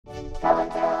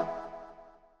Alright,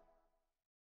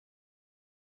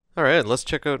 let's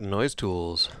check out noise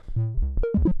tools.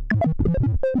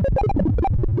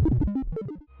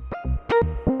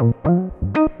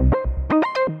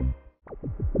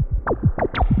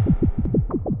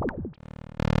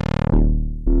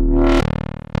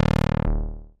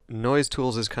 Noise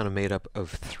tools is kind of made up of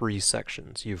three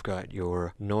sections. You've got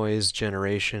your noise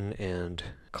generation and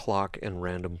clock and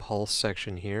random pulse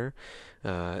section here.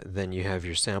 Then you have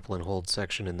your sample and hold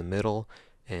section in the middle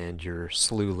and your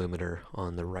slew limiter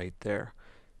on the right there.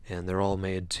 And they're all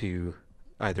made to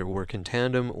either work in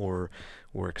tandem or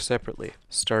work separately.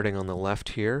 Starting on the left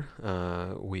here,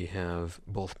 we have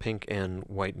both pink and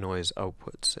white noise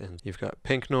outputs. And you've got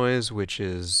pink noise, which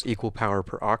is equal power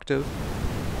per octave.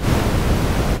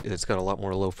 It's got a lot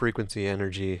more low frequency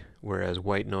energy, whereas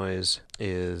white noise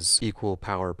is equal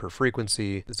power per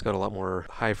frequency. It's got a lot more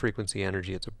high frequency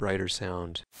energy. It's a brighter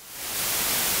sound.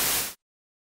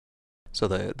 So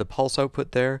the pulse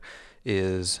output there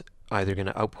is either going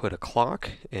to output a clock,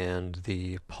 and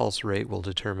the pulse rate will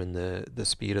determine the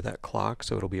speed of that clock,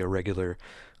 so it'll be a regular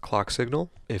clock signal.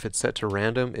 If it's set to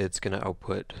random, it's going to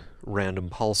output random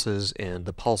pulses, and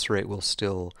the pulse rate will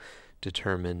still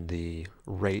determine the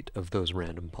rate of those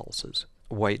random pulses.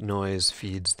 White noise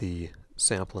feeds the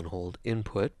sample and hold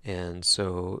input, and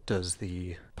so does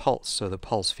the pulse. So the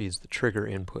pulse feeds the trigger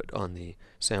input on the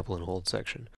sample and hold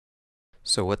section.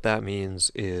 So what that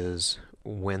means is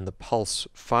when the pulse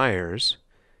fires,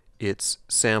 it's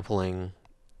sampling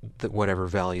whatever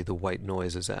value the white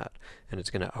noise is at, and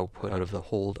it's going to output out of the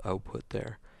hold output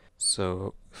there.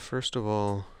 So first of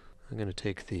all, I'm going to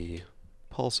take the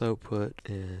pulse output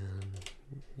and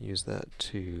use that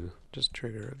to just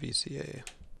trigger a VCA.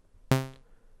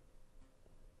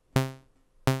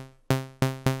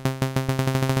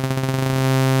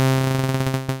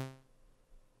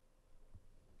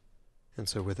 And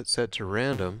so with it set to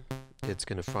random, it's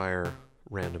going to fire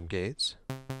random gates,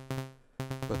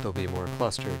 but they'll be more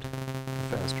clustered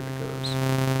the faster it goes.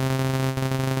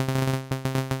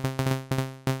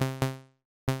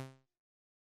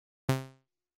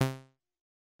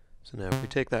 So now if we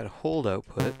take that hold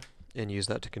output and use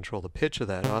that to control the pitch of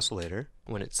that oscillator,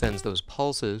 when it sends those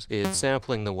pulses, it's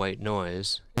sampling the white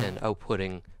noise and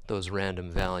outputting those random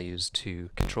values to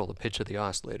control the pitch of the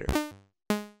oscillator.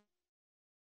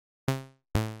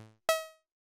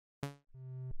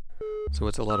 So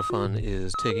what's a lot of fun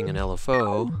is taking an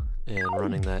LFO and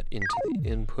running that into the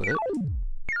input.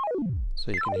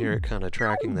 So you can hear it kind of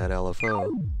tracking that LFO,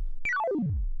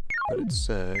 but it's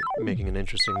making an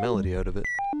interesting melody out of it.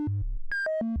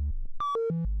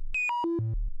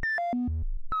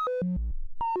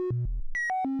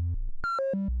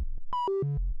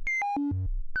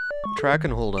 Track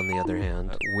and hold, on the other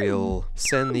hand, will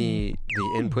send the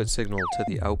input signal to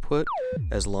the output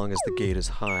as long as the gate is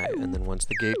high, and then once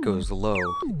the gate goes low,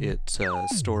 it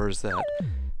stores that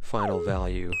final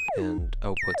value and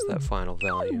outputs that final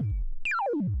value.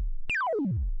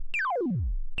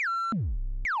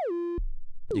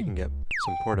 You can get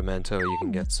some portamento, you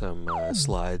can get some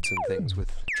slides and things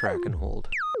with track and hold.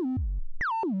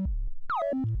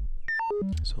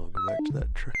 So I'll go back to that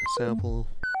sample.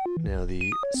 Now the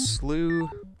slew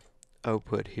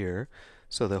output here,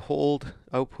 so the hold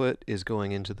output is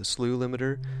going into the slew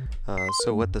limiter.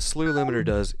 So what the slew limiter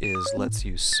does is lets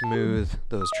you smooth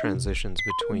those transitions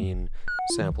between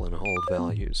sample and hold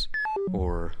values,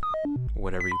 or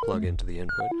whatever you plug into the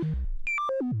input.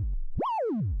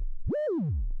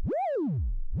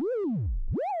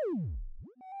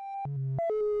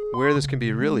 Where this can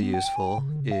be really useful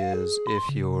is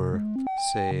if you're,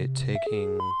 say,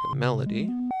 taking a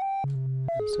melody.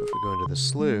 And so if we go into the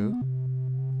slew,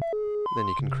 then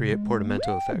you can create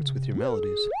portamento effects with your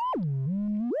melodies.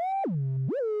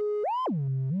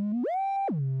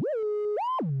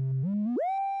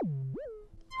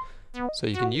 So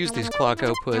you can use these clock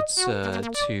outputs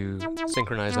to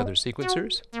synchronize other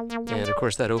sequencers, and of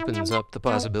course that opens up the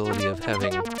possibility of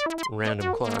having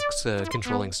random clocks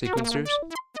controlling sequencers.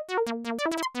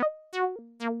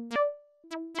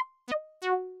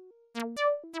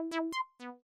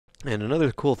 And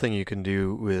another cool thing you can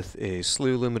do with a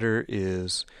slew limiter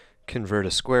is convert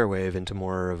a square wave into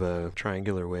more of a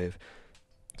triangular wave.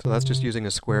 So that's just using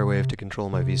a square wave to control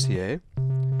my VCA.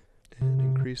 And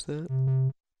increase that.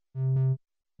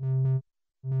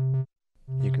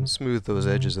 You can smooth those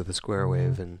edges of the square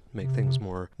wave and make things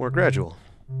more gradual.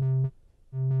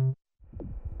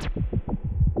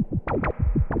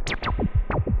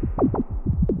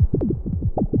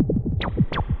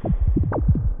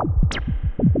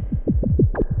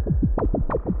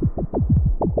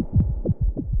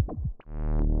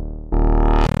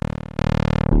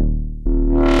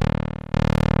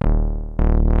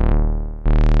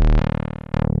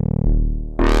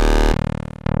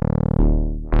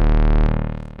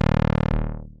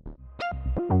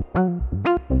 So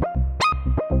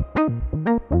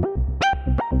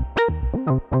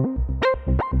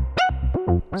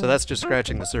that's just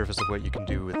scratching the surface of what you can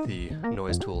do with the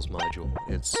Noise Tools module.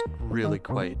 It's really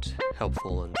quite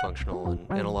helpful and functional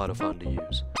and a lot of fun to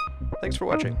use. Thanks for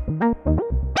watching.